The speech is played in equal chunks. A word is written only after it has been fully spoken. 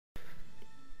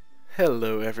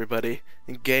Hello everybody,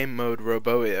 Game Mode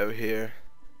Roboio here,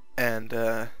 and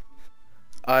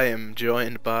I am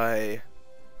joined by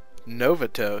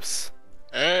Novatos,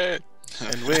 Hey.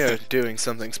 and we are doing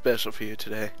something special for you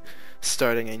today,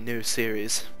 starting a new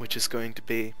series, which is going to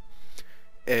be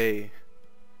a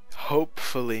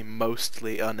hopefully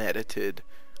mostly unedited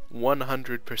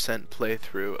 100%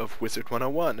 playthrough of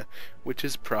Wizard101, which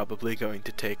is probably going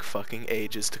to take fucking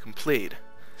ages to complete.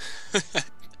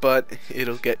 But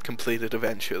it'll get completed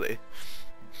eventually.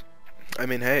 I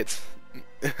mean, hey, it's...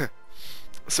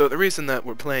 So the reason that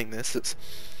we're playing this is,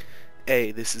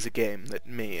 A, this is a game that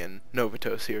me and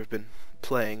Novatos here have been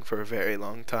playing for a very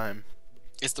long time.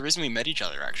 It's the reason we met each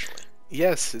other, actually.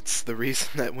 Yes, it's the reason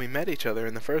that we met each other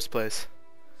in the first place.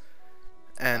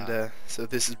 And, so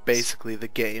this is basically the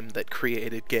game that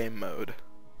created game mode.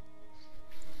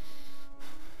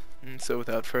 And so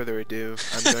without further ado,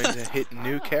 I'm going to hit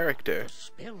new character. The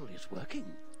spell is working.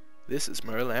 This is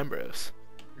Merle Ambrose.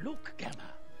 Look,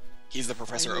 Gamma. He's the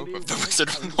Professor Oak of the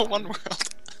Wizard101 world.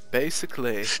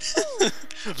 Basically.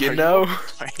 You Are know,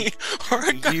 you a boy or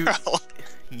a girl?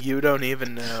 you don't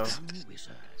even know. Young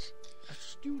wizard. A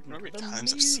student How many with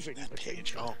times I've seen amazing that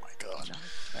page? potential. Oh my god. Now,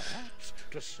 perhaps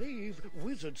to save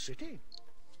Wizard City.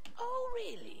 Oh,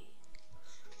 really?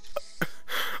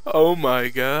 Oh my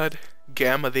god.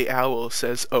 Gamma the Owl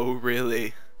says, "Oh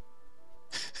really?"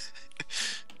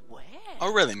 Where?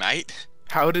 Oh really, mate?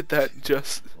 How did that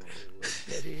just... Oh,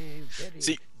 very, very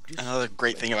See, another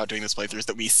great thing about doing this playthrough is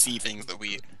that we see things that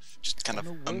we just kind of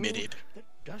in a world omitted that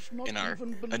does not in our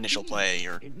even initial believe play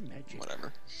or in magic.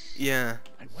 whatever. Yeah.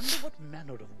 I wonder what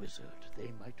manner of wizard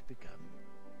they might become.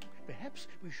 Perhaps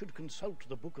we should consult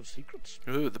the Book of Secrets.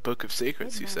 Ooh, the Book of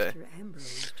Secrets, you say? Headmaster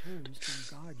Ambrose turns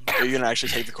to guard you. Are you gonna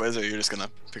actually take the quiz, or are you just gonna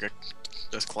pick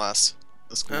this class,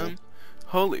 this school?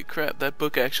 Holy crap, that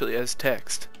book actually has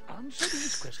text. Answer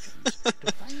these questions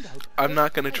to find out. I'm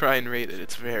not gonna try and read it,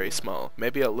 it's very small.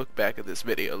 Maybe I'll look back at this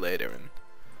video later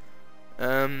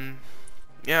and...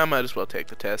 yeah, I might as well take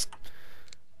the test.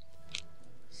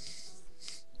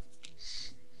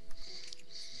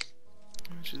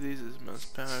 Which of these is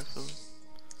most powerful?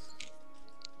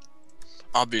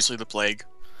 Obviously, the plague.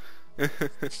 What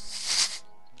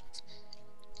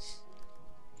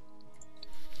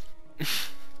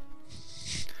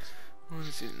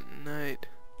is it at night?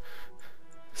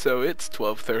 So it's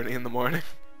 12:30 in the morning.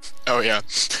 Oh yeah.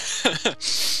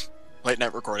 Late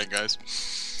night recording, guys.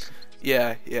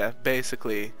 Yeah,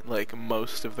 basically, like,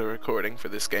 most of the recording for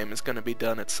this game is gonna be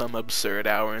done at some absurd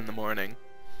hour in the morning.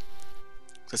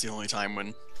 That's the only time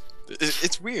when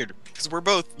it's weird because we're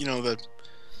both, you know, the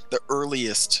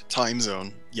earliest time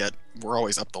zone, yet we're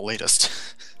always up the latest.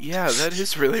 Yeah, that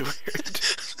is really weird.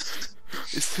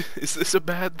 Is this a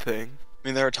bad thing? I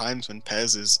mean, there are times when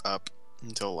Pez is up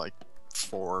until like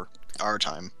 4 our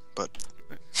time, but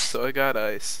So I got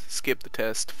ice. Skip the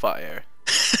test. Fire.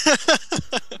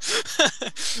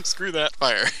 screw that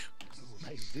fire. Oh,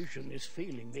 my vision is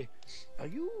failing me. Are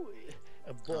you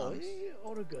a boy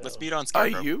or a girl? Let's meet on Are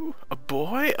Skype. you a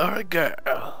boy or a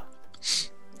girl?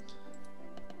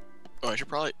 Oh, I should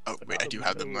probably. Oh wait, I do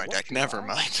have them in my deck. Never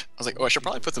mind. I was like, oh, I should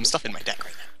probably put some stuff in my deck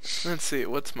right now. Let's see.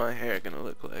 What's my hair gonna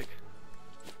look like?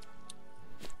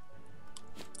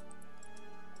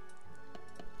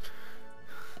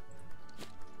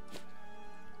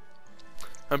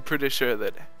 I'm pretty sure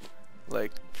that,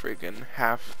 like, freaking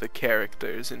half the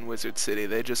characters in Wizard City,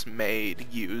 they just made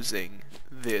using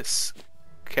this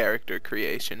character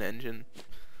creation engine.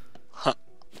 Huh.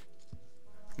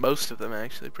 Most of them,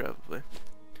 actually, probably.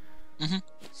 Mm-hmm.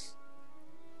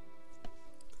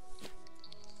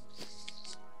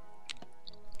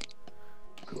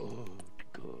 Good.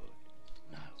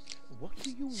 Now, what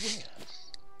do you wear?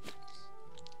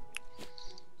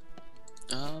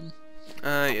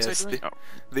 Yes, Oh.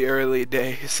 the early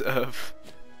days of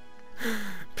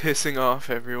pissing off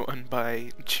everyone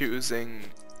by choosing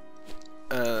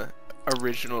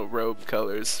original robe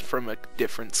colors from a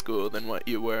different school than what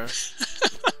you were.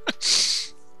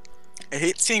 I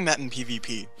hate seeing that in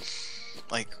PvP.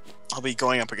 Like, I'll be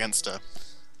going up against a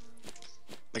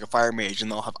fire mage,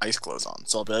 and they'll have ice clothes on.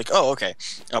 So I'll be like, oh, okay.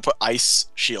 And I'll put ice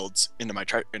shields into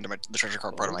the treasure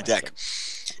card part of my deck,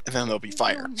 and then there'll be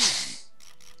fire.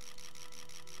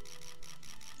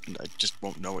 And I just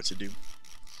won't know what to do.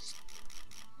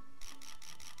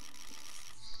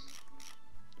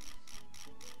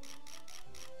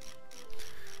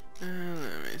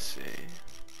 Let me see.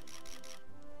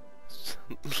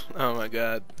 Oh my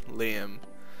god, Liam.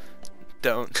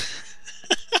 Don't.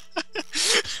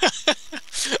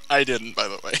 I didn't, by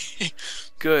the way.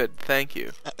 Good, thank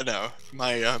you. No,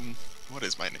 my, what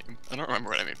is my name? I don't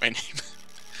remember what I made my name.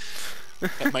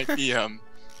 That might be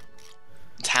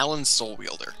Talon Soul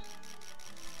Wielder.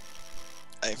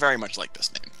 I very much like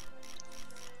this name.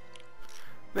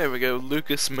 There we go,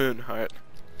 Lucas Moonheart.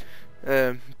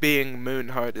 Being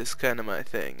Moonheart is kind of my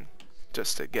thing,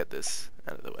 just to get this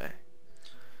out of the way.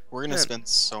 We're gonna spend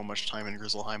so much time in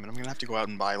Grizzleheim, and I'm gonna have to go out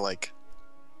and buy like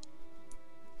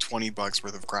 $20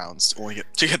 worth of crowns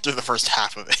to get through the first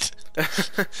half of it.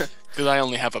 Because I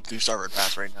only have up to Starboard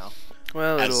Pass right now.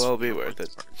 Well, it'll all be worth it.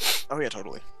 Oh yeah,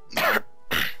 totally.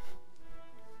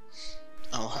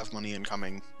 I'll have money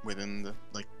incoming within the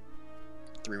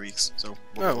 3 weeks, so.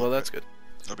 Oh well, that's good.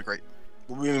 That'll be great.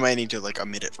 We might need to like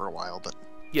omit it for a while, but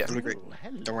yeah, it'll be great. Oh,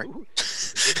 hello. Don't worry.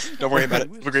 Don't worry about it.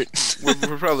 It'll be great.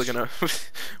 we're probably gonna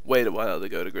wait a while to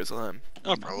go to Grizzleheim.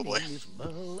 Oh, probably. My name is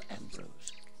Merle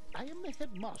Ambrose. I am the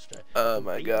headmaster. Oh of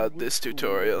my god, Ravenwood this School of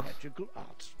tutorial. Magical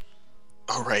Arts.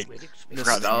 Oh right. We'd expect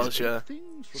Nostalgia.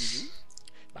 things from you,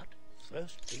 but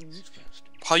first things first.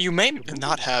 While you may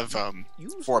not have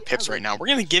 4 pips right now, we're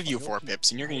gonna give you 4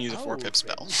 pips, and you're gonna use a 4-pip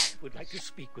spell. Would like to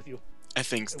speak with you. I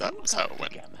think that was how it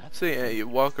went. So yeah, you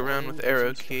walk around with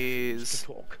arrow keys.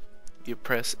 You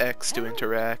press X to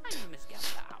interact. My name is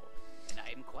Gambao, and I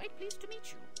am quite pleased to meet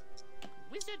you.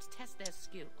 Wizards test their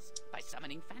skills by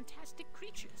summoning fantastic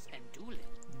creatures and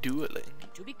Dueling.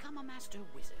 to become a master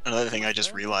wizard. Another thing I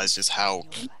just realized is how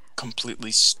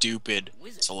completely stupid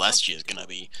Celestia is gonna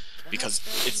be, because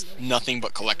it's nothing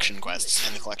but collection quests,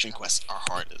 and the collection quests are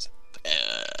hard as.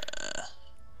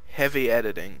 Heavy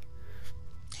editing.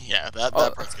 Yeah, that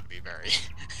part's gonna be very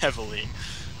heavily.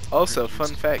 Also,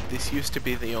 fun fact, this used to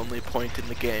be the only point in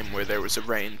the game where there was a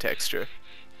rain texture.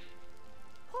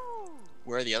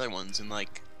 Where are the other ones? In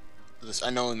like this, I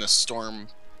know in the Storm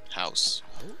House.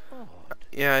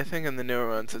 Yeah, I think in the newer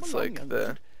ones it's like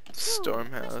the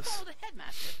Storm House.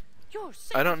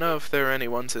 I don't know if there are any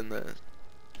ones in the...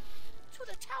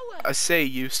 I say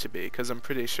used to be, because I'm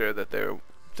pretty sure that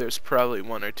there's probably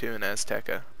 1 or 2 in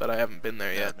Azteca, but I haven't been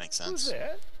there Yeah, yet. that makes sense.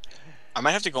 I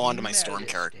might have to go onto my Storm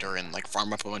character and like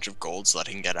farm up a bunch of gold so that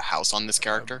I can get a house on this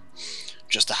character,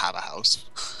 just to have a house.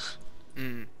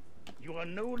 Mm. You are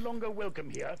no longer welcome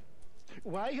here.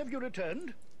 Why have you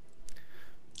returned?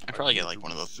 I'd probably get like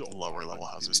one of the lower level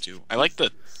houses too. I like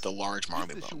the large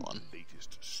Marleybone one.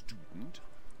 Latest student,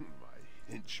 my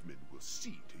henchmen will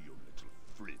see to your little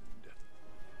friend.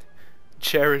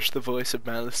 Cherish the voice of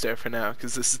Malistaire for now,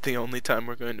 because this is the only time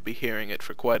we're going to be hearing it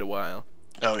for quite a while.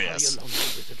 Oh yes.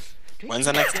 When's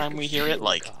the next time we hear it?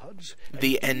 Like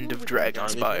the end of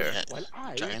Dragonspire.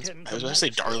 I was gonna say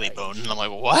Darleybone, and I'm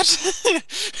like, what?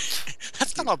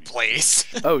 That's not a place.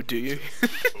 Oh, do you?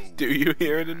 Do you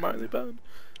hear it in Marleybone?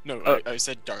 No, Oh. I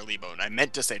said Darleybone. I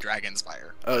meant to say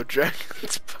Dragonspire. Oh,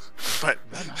 Dragonspire. But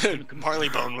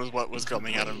Marleybone was what was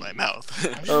coming out of my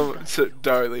mouth. Oh, so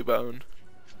Darleybone.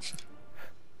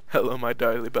 Hello, my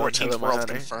Darleybone. 14th Hello, my world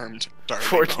honey. confirmed.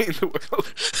 Darleybone. 14th world.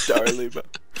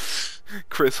 Darleybone.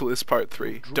 Chrysalis Part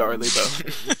 3.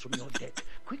 Darleybone. From your deck.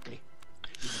 Quickly.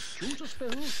 You must choose a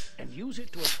spell and use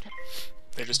it to attack.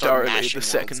 They just start Darley, mashing the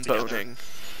second worlds together. boning.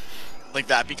 Like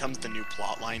that becomes the new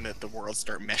plot line, that the worlds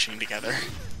start meshing together.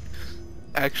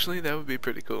 Actually, that would be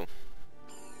pretty cool.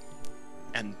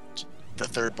 And the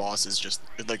third boss is just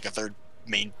like the third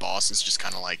main boss is just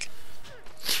kind of like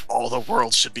all the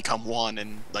worlds should become one,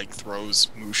 and like throws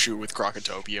Mushu with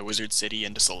Krokotopia, Wizard City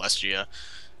into Celestia.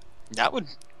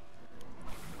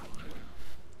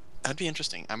 That'd be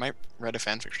interesting. I might write a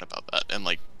fanfiction about that and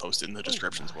like post it in the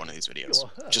descriptions of one of these videos,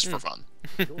 just for fun.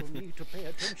 You'll need to pay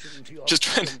attention to your Just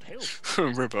trying present health.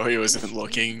 Roboio isn't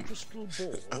looking. Crystal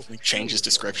ball. Like, change his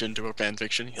description to a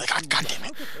fanfiction. He's like, oh, God damn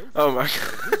it! Oh my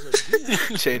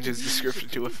god. Change his description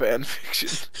to a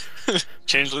fanfiction.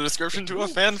 Change the description to a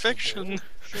fanfiction.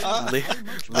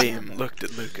 Liam looked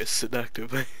at Lucas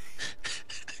seductively.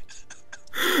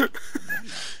 Mana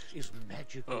is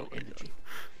magical Oh my energy.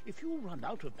 If you run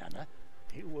out of mana,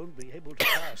 you won't be able to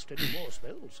cast any more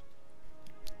spells.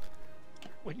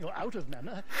 When you're out of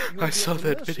mana, you'll I be saw at the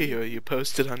that mercy- video you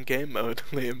posted on game mode,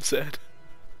 Liam said.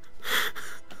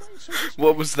 Why so this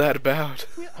What was that about?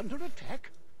 We're under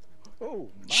attack. Oh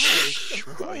my! Shh,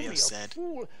 don't call me Roboio a said,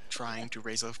 fool. trying to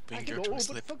raise a I finger had to all his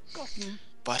but lip. forgotten.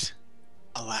 But,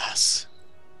 alas,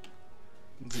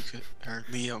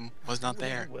 Liam was not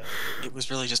there. Well, It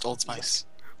was really just Old Spice.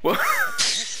 What?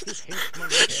 this henchman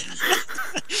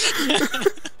again.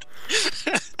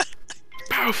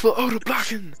 Powerful auto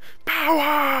blocking!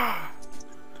 Power!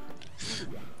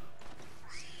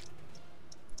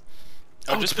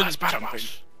 I've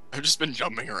just been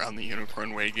jumping around the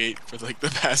Unicorn Waygate for like the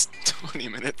past 20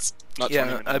 minutes. Not 20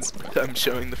 Yeah, minutes. I'm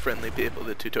showing the friendly people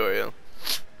the tutorial.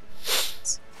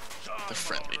 The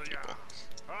friendly people.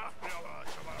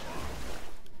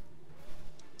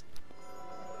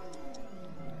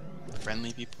 The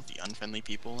friendly people, the unfriendly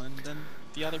people, and then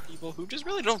the other people who just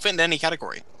really don't fit into any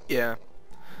category. Yeah.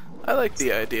 I like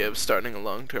the idea of starting a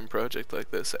long-term project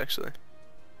like this, actually.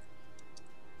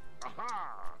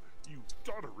 Aha! You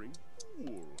doddering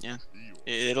fool. Yeah.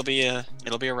 It'll be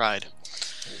a ride.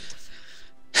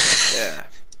 Yeah.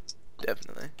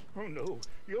 Definitely. Oh no,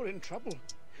 you're in trouble.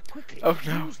 Quickly, Oh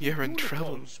no, use the you're in unicorn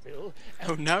trouble. spell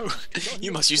Oh and no! put it on You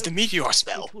your must use the health. meteor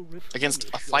spell It will against a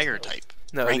replenish your fire health. type.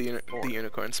 No, Rank 4. the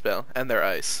unicorn spell. And their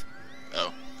ice.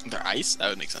 Oh, they're ice? That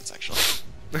would make sense actually.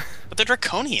 But they're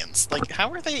draconians. Like, how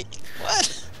are they?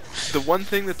 What? The one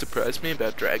thing that surprised me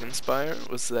about Dragonspire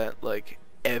was that, like,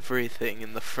 everything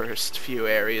in the first few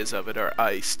areas of it are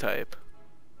ice type.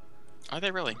 Are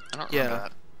they really? I don't Yeah. remember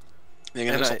that.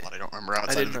 Again, And there's a lot I don't remember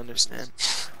outside I didn't of understand.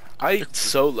 I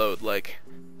soloed, like,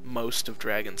 most of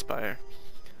Dragonspire.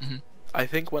 Mhm. I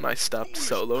think when I stopped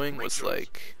soloing was,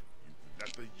 like,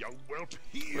 Let the young whelp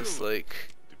heal. was, like,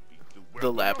 Defeat the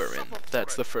the whelp Labyrinth. suffer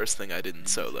That's the threat. first thing I didn't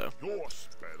solo. Your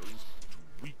spells to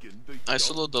weaken the I young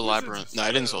soloed the wizard's labyrinth. No,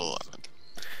 I didn't solo the spells.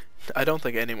 labyrinth. I don't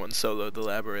think anyone soloed the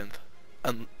Labyrinth.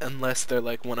 Unless they're,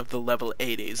 like, one of the level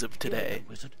 80s of Here today. then,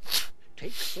 wizard.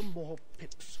 Take some more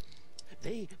pips.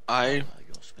 They I power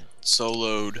your spell.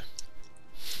 soloed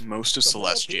most of The more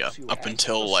Celestia pips you up have,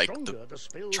 until the like stronger the the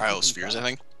spells Trial you of can Spheres, I cast.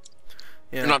 think.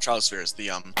 Yeah. Or not Trial of Spheres. The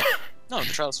no, the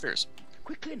Trial of Spheres.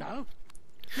 Quickly now.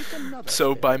 Pick another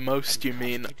So spell by most and you cast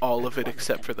mean it all at of it one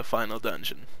except for attempt. the final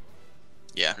dungeon.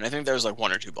 Yeah, and I think there was like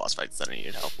 1 or 2 boss fights that I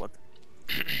needed help with.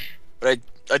 But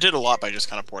I did a lot by just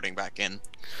kind of porting back in.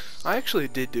 I actually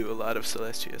did do a lot of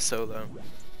Celestia solo.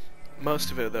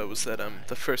 Most of it though was that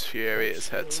the first few areas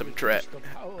had some Use the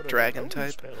power of dragon your own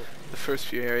type. spell. The first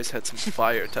few areas had some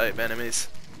fire type enemies.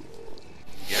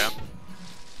 Yeah.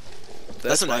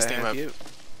 That's a why nice I thing had about- you.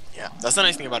 Yeah, that's the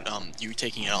nice thing about you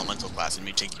taking an elemental class and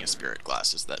me taking a spirit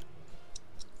class is that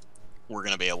we're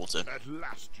gonna be able to At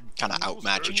last you kind of fools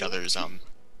outmatch earn each your other's keep.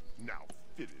 Now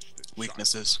finish the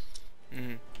weaknesses.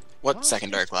 Mm. What Cast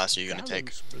secondary this class are you gonna take?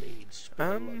 balance blade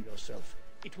spell Um, on yourself.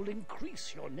 It will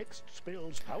increase your next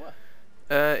spell's power.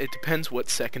 It depends what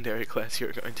secondary class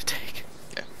you're going to take.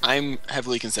 Yeah, I'm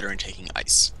heavily considering taking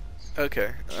ice.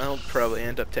 Okay, I'll probably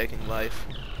end up taking life.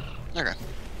 Okay.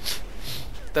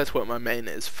 That's what my main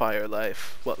is, fire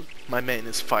life. Well, my main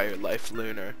is fire life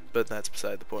lunar, but that's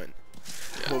beside the point.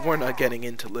 Well, we're not getting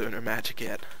into lunar magic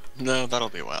yet. No, that'll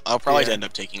be well. I'll probably Yeah. end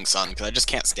up taking sun because I just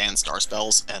can't stand star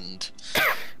spells, and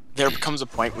there becomes a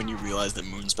point when you realize that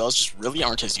moon spells just really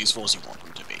aren't as useful as you want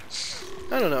them to be.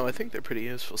 I don't know, I think they're pretty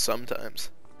useful sometimes.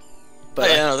 But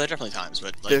yeah, no, there are definitely times,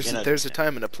 but like there's a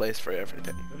time and a place for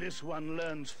everything. This one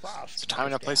learns fast. There's a time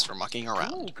and a place for mucking Two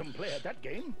around. can play at that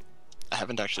game. I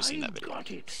haven't actually seen that I've video.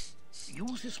 got it.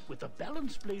 Use this with the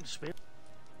balance blade spell.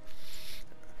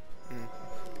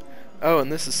 Oh,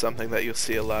 and this is something that you'll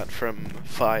see a lot from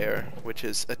fire, which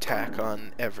is attack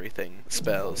on everything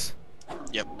spells.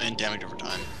 Yep, and damage over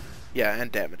time. Yeah,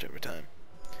 and damage over time.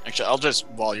 Actually, I'll just,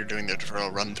 while you're doing the tutorial,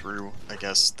 run through, I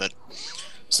guess, that...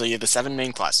 So you have the 7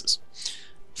 main classes.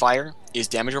 Fire is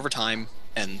damage over time,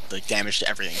 and like damage to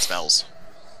everything spells.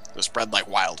 So spread like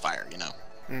wildfire, you know.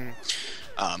 Mm.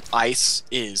 Ice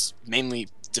is mainly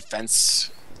defense,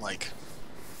 like,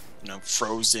 you know,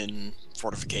 frozen,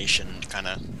 fortification, kind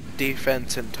of...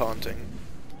 Defense and taunting.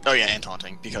 Oh yeah, and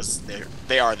taunting, because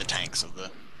they are the tanks of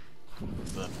the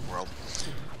world.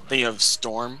 Then you have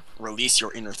Storm, release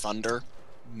your inner thunder,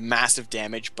 massive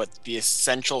damage, but the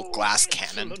essential glass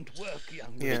cannon. Excellent work,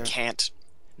 young Yeah.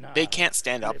 They can't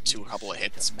stand up to a couple of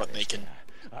hits, but they can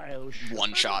I'll show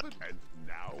one shot And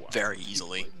now I very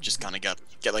easily. Just kind of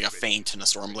get like a feint and a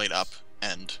Stormblade up,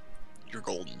 and you're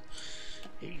golden.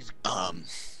 He's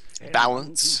And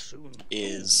Balance too soon.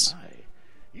 is Oh my.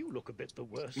 You look a bit the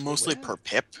worse for mostly wear. per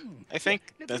pip, I think.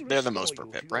 Let me They're the restore most per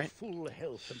you pip, to your right? full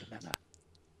health and mana.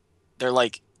 They're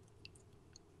like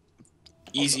On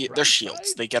easy. the They're bright shields.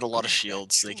 side, They get a lot of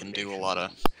shields. They can do a lot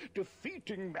of.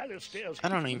 Defeating Malastaire's I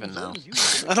don't even hitmans know. earns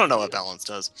you I don't know what skills. balance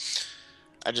does.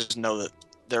 I just know that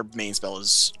their main spell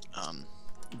is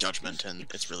judgment, and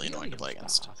it's really annoying to play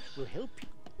Experience against. bar will help you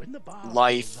when the bar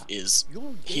Life goes up. is You'll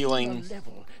gain a healing,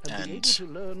 level and be able and to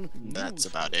learn new that's skills.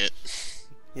 about it.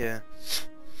 Yeah.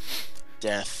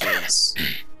 Death is.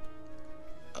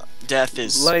 Death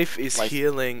is. Life is life-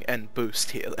 healing and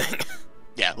boost healing.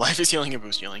 Yeah, life is healing and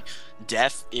boost healing.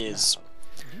 Death is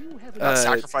Do you have Uh, any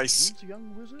sacrifice questions,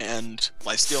 young wizard? and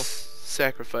lifesteal,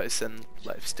 Sacrifice and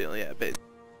lifesteal, yeah, but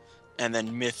and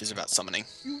then myth is about summoning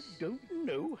You don't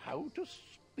know how to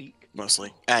speak.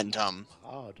 mostly, and Pardon.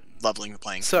 leveling the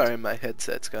playing. sorry, my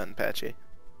headset's gone patchy.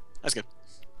 That's good.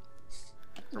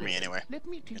 For me, anyway. Let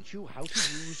me teach you how to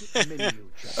use menu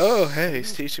chat. Oh, hey,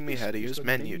 he's teaching me how to use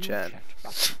menu chat.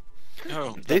 button.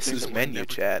 Oh, This that is means menu never-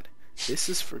 chat. This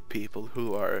is for people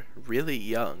who are really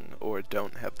young or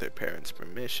don't have their parents'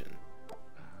 permission.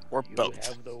 Or You both.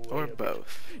 have the way Or of it.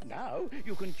 both. Now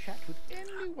you can chat with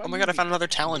anyone. Oh my you god, I found meet. another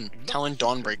Talon. Lots Talon of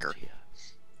Dawnbreaker. friends here.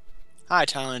 Hi,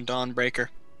 Talon Dawnbreaker.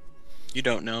 You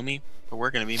don't know me, but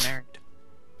we're gonna be married.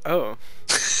 Oh.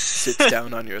 Sits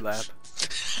down on your lap.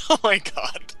 Oh my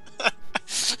god.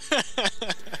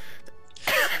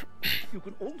 You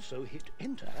can also hit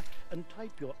enter and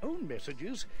type your own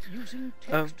messages using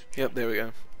Oh, text yep, chat. there we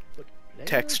go. But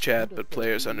Text players chat, but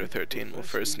players under 13 will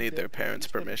first need their parents'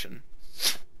 permission.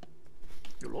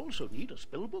 You'll also need a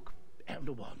spell book and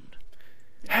a wand.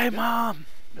 Hey, Mom!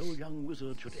 No young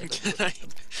wizard should ever Can forget I, them.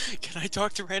 can I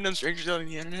talk to random strangers on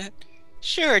the internet?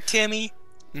 Sure, Timmy.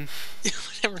 Mm.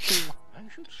 Whatever you want.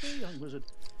 I should say, young wizard,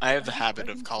 I have the I'm habit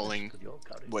quite of calling impressed with your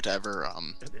courage. whatever,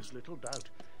 There's little doubt.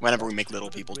 whenever we make little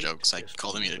people jokes, I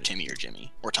call them either Timmy or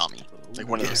Jimmy. Or Tommy. Like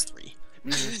one of those three.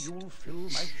 Maybe you'll fill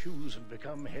my shoes and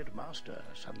become headmaster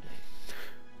someday.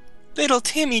 Little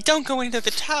Timmy, don't go into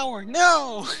the tower,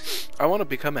 no! I want to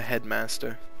become a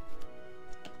headmaster.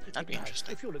 That'd be Now,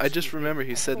 interesting. if you'll I just excuse me, remember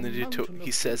he I said have in a the mountain of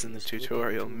he says in the goodies to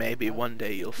tutorial, report to you maybe about. one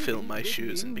day you'll fill my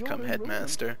shoes and become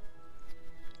headmaster.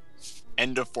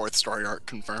 End of 4th story arc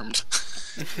confirmed.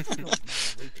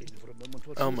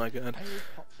 Oh my god.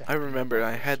 I remember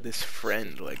I had this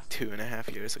friend like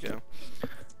 2.5 years ago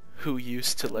who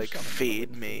used to like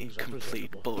feed me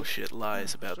complete bullshit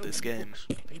lies about this game.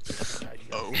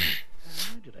 Oh.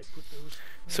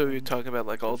 So we were talking about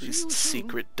like all these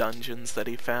secret dungeons that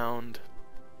he found.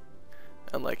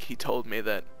 And like he told me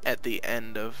that at the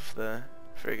end of the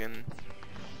friggin'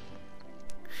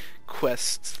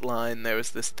 quest line there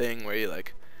was this thing where you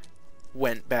like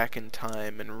went back in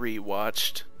time and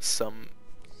rewatched some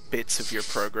bits of your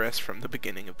progress from the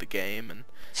beginning of the game, and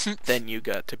then you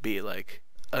got to be like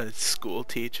a school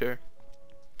teacher.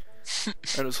 And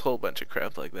it was a whole bunch of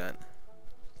crap like that.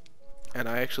 And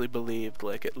I actually believed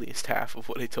like at least half of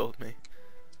what he told me.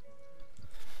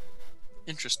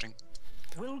 Interesting.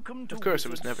 Welcome to Of course,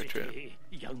 it was Wizard never true. City,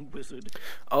 young wizard.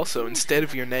 Also, instead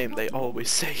of your name, they always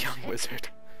say Young Wizard.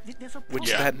 There's a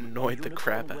Which problem that with annoyed the unicorn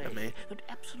crap out of way me. That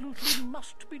absolutely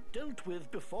must be dealt with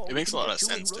before It we makes a can lot get of you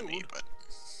sense to me, enrolled. but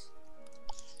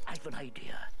I've an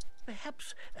idea.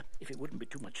 Perhaps, if it wouldn't be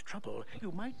too much trouble,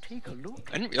 you might take a look.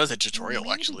 I didn't realize the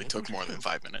tutorial actually took more than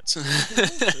 5 minutes. It will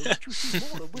also let you see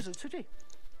more of Wizard City.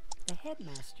 The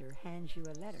headmaster hands you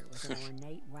a letter with an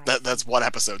ornate white That's one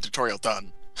episode, tutorial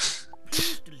done.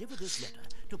 Please deliver this letter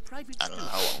to Private I don't know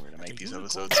how long we're gonna make The these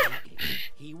unicorn episodes. Pancake.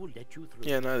 He will let you through.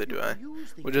 Yeah, neither do You I. can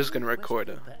use the We're just gonna yellow record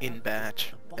request a paper in at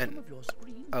batch, the bottom and of your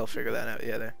screen. I'll figure that out.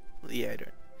 Yeah, there.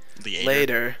 Later. The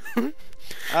Later.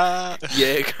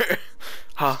 Jaeger.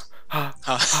 Ha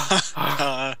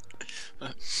ha.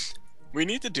 We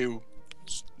need to do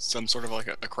some sort of like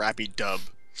a crappy dub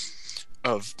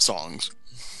of songs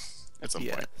at some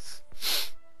point. Yes.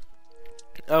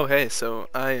 Oh hey, so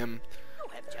I am You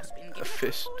have just been a given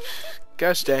fish. full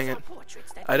Gosh dang it.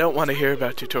 portraits that I don't want to hear contain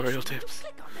about tutorial information. tips.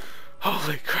 Click on them.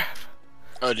 Holy crap.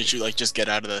 Oh, did you like just get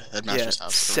out of the Yeah, headmaster's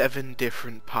house? 7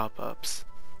 different pop-ups.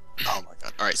 Oh my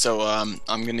god. Alright, so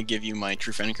I'm gonna give you my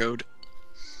true friend code.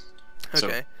 So-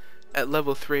 Okay. At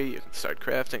level 3, you can start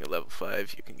crafting. At level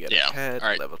 5, you can get Yeah, a pet.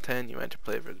 alright. At level 10, you enter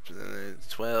play for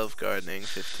 12 gardening,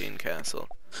 15 castle.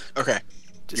 Okay.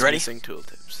 Just You ready? missing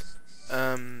tooltips.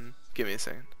 Give me a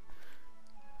second.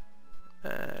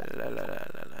 La la la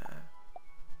la la.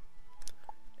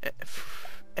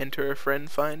 Enter a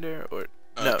friend finder or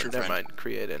no? true Never friend. mind.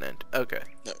 Create an ent. Okay.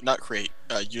 No, not create.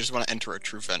 You just want to enter a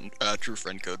true friend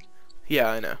code. Yeah,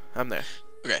 I know. I'm there.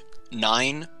 Okay.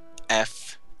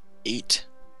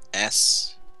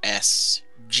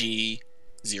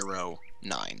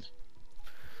 9F8SSG09.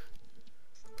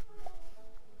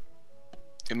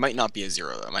 It might not be a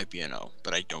 0, that might be an O,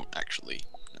 but I don't actually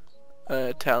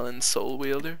know. Talon Soul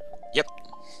Wielder. Yep.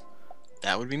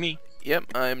 That would be me. Yep,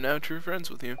 I am now true friends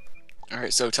with you.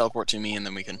 Alright, so teleport to me and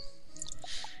then we can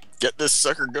get this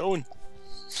sucker going.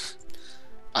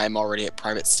 I'm already at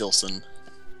Private Stilson.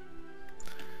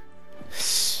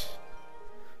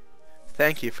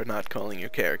 Thank you for not calling your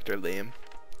character Liam.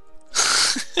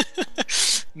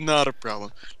 Not a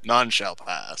problem. None shall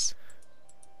pass.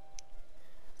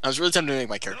 I was really tempted to make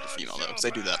my character female though, because I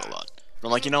do that a lot. But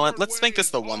I'm like, you know what? Let's make this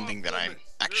the one thing that I'm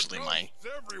actually my.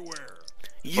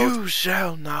 You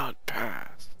shall not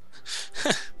pass.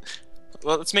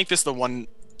 Well, let's make this the one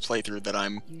playthrough that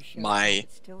I'm You show my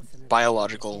Private Stilson of the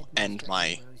biological headmaster and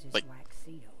my Rose's like wax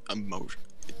seal. emotion.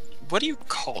 what do you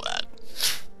call that?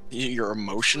 Your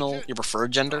emotional, your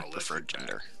preferred gender? Preferred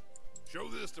gender. Show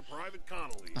this to Private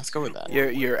Connolly. Let's go with that.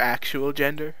 Your actual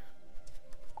gender?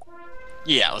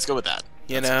 Yeah, let's go with that.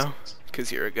 You That know, sounds-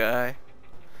 because you're a guy.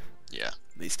 Yeah.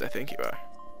 At least I think you are.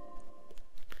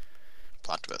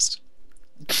 Plot twist.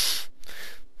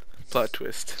 Plot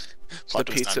twist. Plot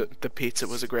twist time. The pizza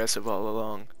was aggressive all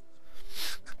along.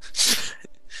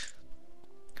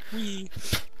 Whee.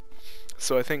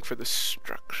 So I think for the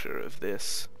structure of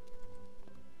this,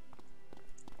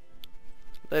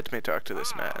 let me talk to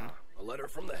this man. A letter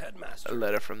from the headmaster. A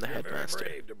letter from the You're headmaster.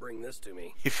 Very brave to bring this to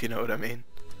me. If you know what I mean.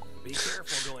 Be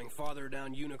careful going farther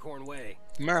down Unicorn Way.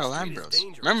 Merrill The street is Ambrose.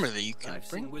 dangerous. Remember that you can I've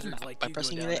bring seen the wizards map like by you go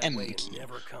pressing down the that M way and key,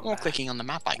 never come or back. clicking on the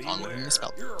map icon within Beware. the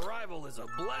spell. Your arrival is a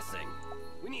blessing.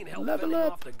 We need help Level fending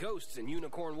up. off the ghosts in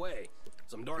Unicorn Way.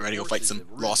 Some dark Ready to go fight forces some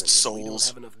have lost risen, and we don't souls.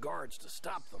 have enough guards to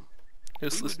stop them.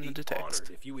 Just We would listen be to text.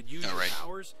 honored if you would use your Alright.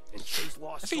 powers and chase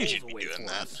lost I figured souls you'd be away doing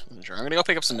for that. us. Sure, I'm gonna go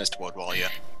pick up some Mistwood while you.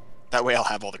 That way I'll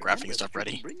have all the crafting Remember stuff that you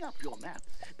ready. can bring up your map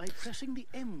by pressing the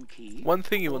M key. One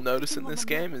thing you will or notice in clicking on this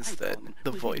the map game is that icon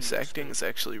the within voice the acting screen. is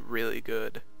actually really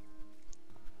good.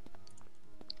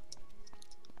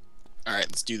 Alright,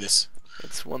 let's do this.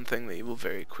 It's one thing that you will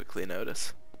very quickly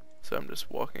notice. So I'm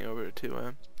just walking over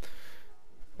to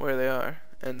where they are.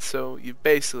 And so you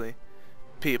basically,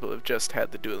 people have just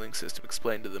had the dueling system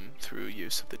explained to them through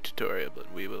use of the tutorial,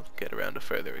 but we will get around to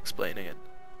further explaining it,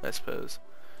 I suppose.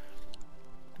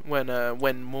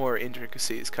 When more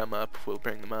intricacies come up, we'll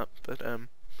bring them up, but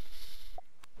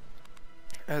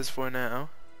as for now,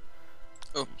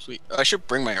 Oh, sweet. I should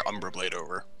bring my Umbra Blade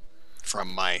over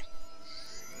from my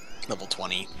level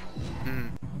 20.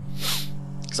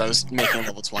 Because I was making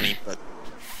level 20, but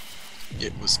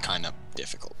it was kind of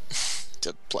difficult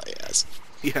to play as.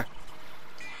 yeah.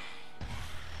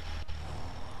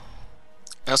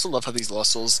 I also love how these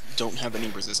Lost Souls don't have any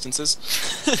resistances.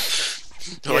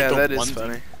 They're Yeah, like the that is one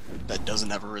funny. thing that doesn't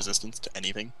have a resistance to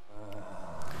anything.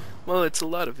 Well, it's a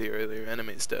lot of the earlier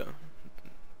enemies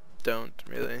don't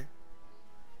really.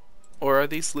 Or are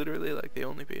these literally like the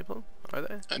only people? Are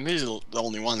they? And these are the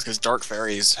only ones, because Dark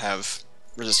Fairies have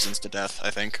resistance to death,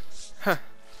 I think. Huh.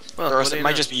 Well, Or what else do it you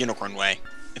might know? just be Unicorn Way.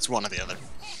 It's one or the other.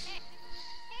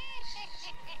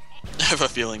 I have a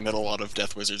feeling that a lot of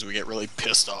Death Wizards would get really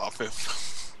pissed off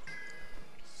if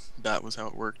that was how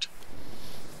it worked.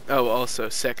 Oh, also,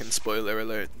 second spoiler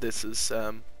alert, this is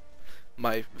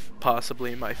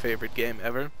possibly my favorite game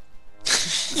ever.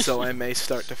 So I may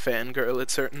start to fangirl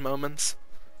at certain moments.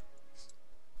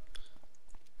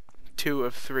 2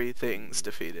 of 3 things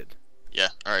defeated. Yeah,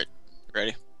 alright.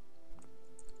 Ready?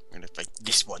 I'm gonna fight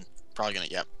this one. Probably gonna,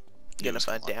 yep. Gonna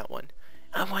find that one.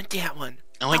 I want that one.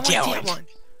 I want that one. one.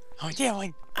 I want that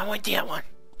one. I want that one.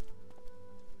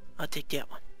 I'll take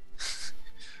that one.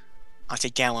 I'll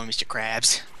take that one, Mr.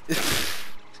 Krabs.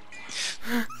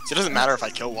 So it doesn't matter if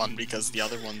I kill one, because the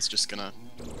other one's just gonna...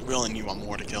 We only need one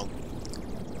more to kill.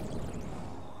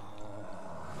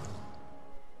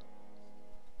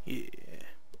 Yeah.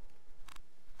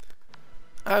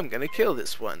 I'm gonna kill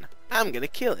this one. I'm gonna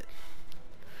kill it.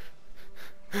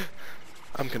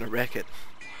 I'm gonna wreck it.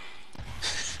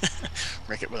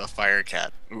 Wreck it with a fire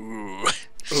cat. Ooh.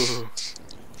 Ooh.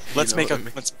 Let's know make what a... I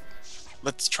mean.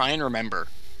 Let's try and remember,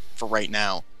 for right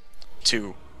now,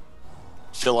 to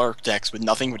fill our decks with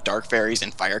nothing but Dark Fairies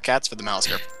and Fire Cats for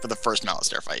the first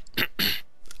Malastare fight.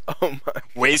 Oh my.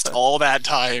 Waste all that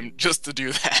time just to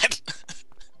do that.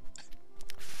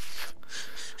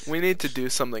 We need to do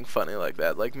something funny like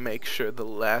that, like make sure the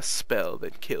last spell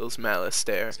that kills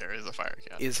Malastare There is a Fire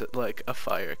Cat. is like a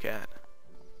fire cat.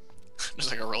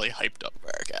 Just like a really hyped up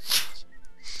Fire Cat.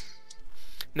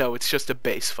 No, it's just a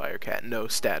base fire cat, no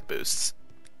stat boosts.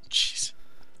 Jeez.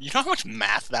 You know how much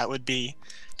math that would be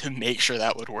to make sure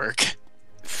that would work?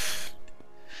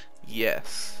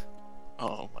 Yes.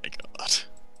 Oh my god.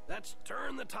 Let's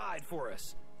turn the tide for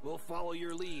us. We'll follow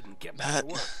your lead and get back That, to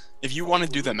work. if you want to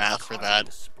do the math for that,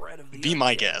 The spread of the be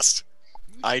my undead. guest.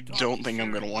 I don't think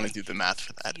I'm going to want to do the math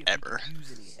for that See if we ever. can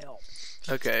use any help.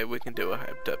 Okay, we can do a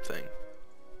hyped up thing.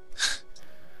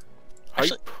 Hype.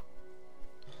 Actually-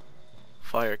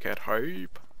 Fire cat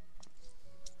hype.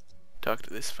 Talk to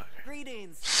this fucker.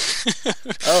 Greetings.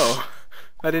 Oh,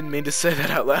 I didn't mean to say that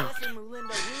out loud. Professor Melinda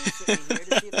Wu sent me here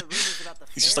to see if the rumors about the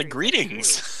He's just like, fairies are true.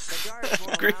 "Greetings." The guards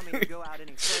won't allow me to go out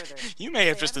any further. You may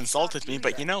have They just haven't insulted stopped me, you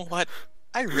but yet. you know what?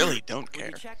 I really don't Will care.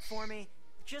 you check for me?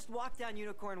 Just walk down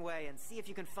Unicorn Way and see if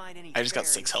you can find any I just got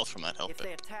fairies. 6 health from that health If they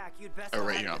bit. attack, you'd best Oh go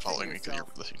right, ahead you're and not following me defend because you're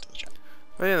yourself. listening to the chat.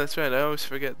 Oh yeah, that's right. I always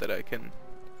forget that I can,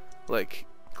 like,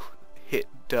 hit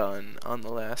done on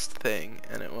the last thing,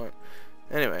 and it won't.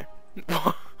 Anyway,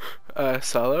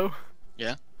 Solo?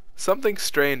 Yeah? Something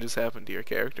strange has happened to your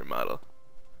character model.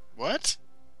 What?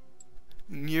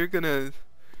 You're gonna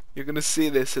see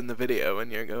this in the video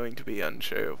and you're going to be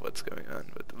unsure of what's going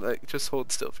on, but like just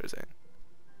hold still for a second.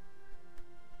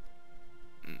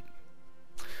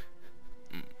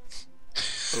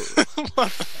 Oh.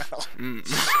 What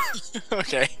the hell?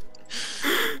 Okay.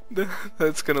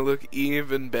 That's gonna look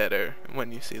even better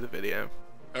when you see the video.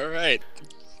 Alright.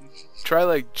 Try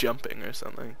like jumping or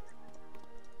something.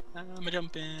 I'm a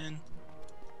jumping.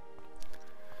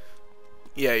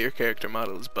 Yeah, your character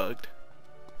model is bugged.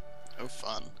 Oh,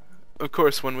 fun. Of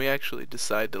course, when we actually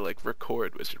decide to like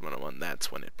record Wizard101,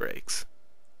 that's when it breaks.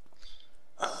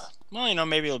 Well, you know,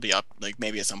 maybe it'll be up. Like,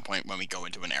 maybe at some point when we go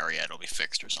into an area, it'll be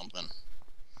fixed or something.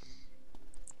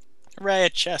 Hooray, a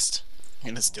chest.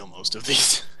 I'm gonna steal most of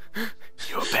these.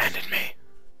 You abandoned me.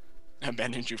 I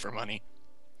abandoned you for money.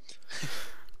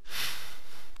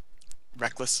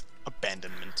 Reckless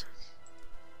abandonment.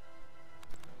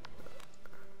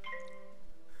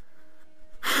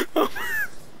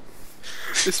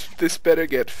 This better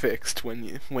get fixed when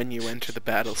you enter the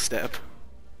battle phase.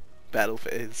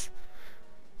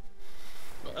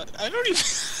 I don't even.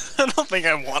 I don't think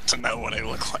I want to know what I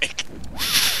look like.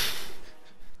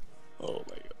 Oh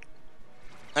my god.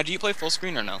 Now, do you play full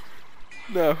screen or no?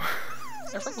 No.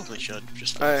 I probably should.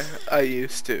 Just. I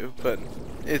used to, but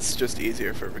it's just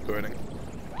easier for recording.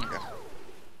 Okay.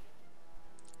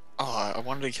 Oh, I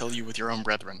wanted to kill you with your own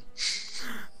brethren.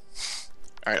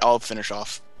 Alright, I'll finish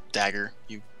off Dagger.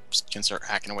 You can start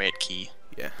hacking away at Key.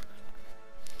 Yeah.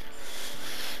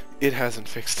 It hasn't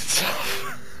fixed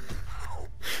itself.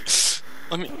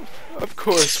 Let me. Of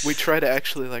course, we try to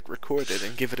actually like record it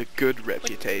and give it a good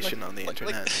reputation on the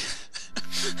internet.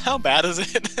 How bad is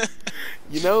it?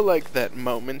 You know, like that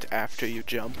moment after you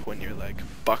jump when you're like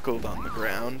buckled on the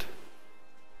ground?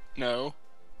 No.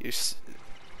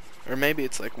 Or maybe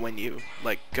it's like when you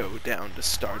like go down to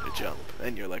start a jump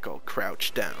and you're like all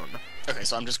crouched down. Okay,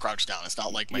 so I'm just crouched down. It's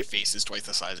not like my face is twice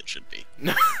the size it should be.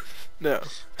 No. No.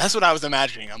 That's what I was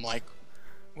imagining. I'm like,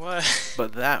 what?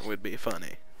 But that would be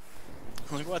funny.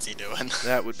 I'm like, what's he doing?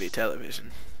 That would be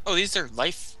television. Oh, these are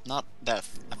life, not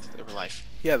death. I thought they were life.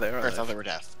 Yeah, they are. Or I thought they were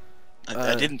death.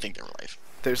 I didn't think they were life.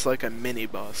 There's like a mini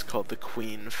boss called the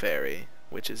Queen Fairy,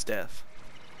 which is death.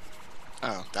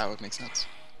 Oh, that would make sense.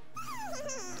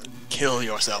 Kill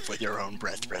yourself with your own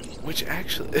brethren. Which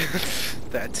actually,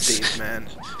 that's deep, man.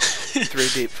 3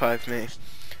 deep, 5 me.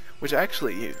 Which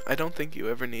actually, I don't think you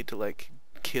ever need to like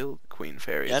kill Queen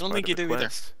Fairy. Yeah, I as don't part think you of a do either.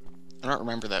 quest. I don't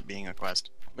remember that being a quest,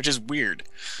 which is weird.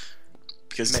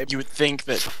 Because Maybe- you would think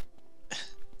that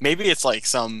maybe it's like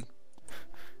some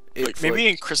It's maybe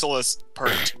like- in Chrysalis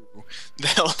Part 2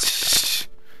 they'll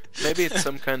Maybe it's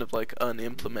some kind of like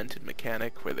unimplemented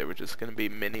mechanic where there were just gonna be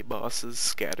mini bosses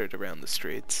scattered around the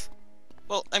streets.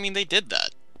 Well, I mean they did that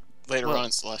later Well- on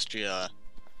in Celestia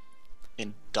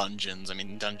in dungeons. I mean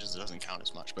in dungeons it doesn't count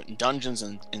as much, but in dungeons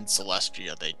and in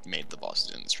Celestia they made the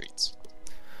bosses in the streets.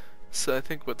 So I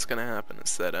think what's gonna happen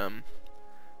is that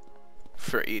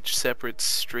for each separate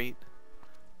street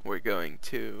we're going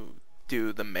to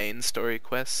do the main story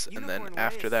quests, and then Unicorn Way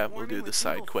after is that we'll swarming do the with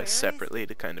side evil quests fairies? separately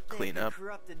to kind of They've clean been up.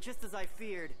 corrupted just as I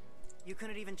feared. You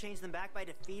couldn't even change them back by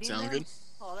defeating Sound them? good?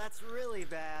 Oh, that's really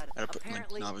bad. Gotta put my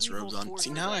Apparently, novice evil robes on. forces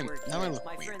See, now are I working. look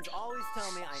My weird. friends always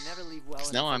tell me I never leave well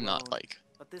Because now enough I'm not alone. like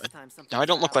But this time something now I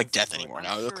don't look like travels Death afoot, anymore. I'm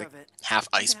Now I look sure like of it. half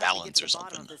I'm ice gonna have to balance get or to the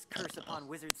bottom something. of this I curse don't know. upon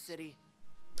Wizard City.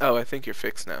 Oh, I think you're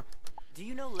fixed now. Do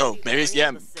you know Oh, Lady maybe it's,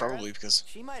 Ariel yeah, the Seraph? probably because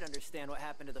She might understand what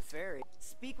happened to the fairy.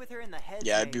 Speak with her in the head.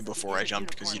 yeah, it'd be maze at the before end I of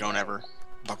jumped because you Unicorn don't Way. ever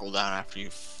buckle down after you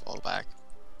fall back.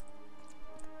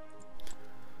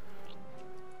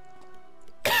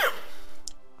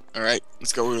 All right,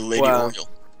 let's go to Lady Wow. Oriole.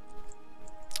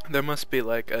 There must be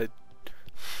like a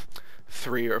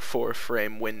 3 or 4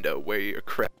 frame window where you're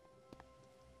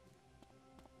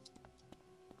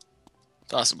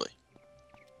Possibly.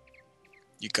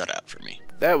 You cut out for me.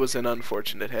 That was an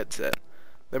unfortunate headset.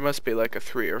 There must be like a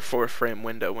 3 or 4 frame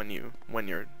window when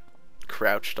you're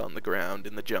crouched on the ground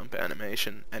in the jump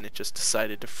animation, and it just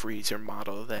decided to freeze your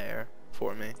model there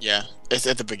for me. Yeah, it's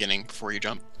at the beginning before you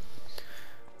jump.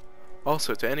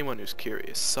 Also, to anyone who's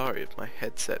curious, sorry if my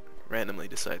headset randomly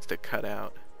decides to cut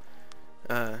out.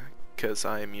 Because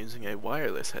I am using a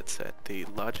wireless headset, the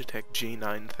Logitech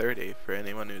G930, for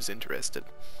anyone who's interested.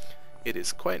 It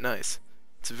is quite nice.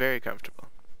 It's very comfortable.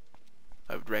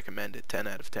 I would recommend it 10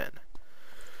 out of 10.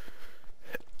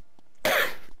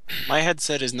 My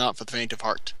headset is not for the faint of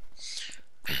heart.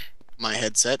 My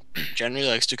headset generally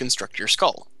likes to construct your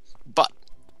skull, but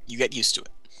you get used to it.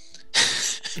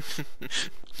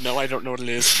 No, I don't know what it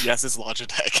is. Yes, it's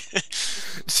Logitech.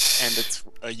 And it's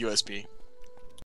a USB.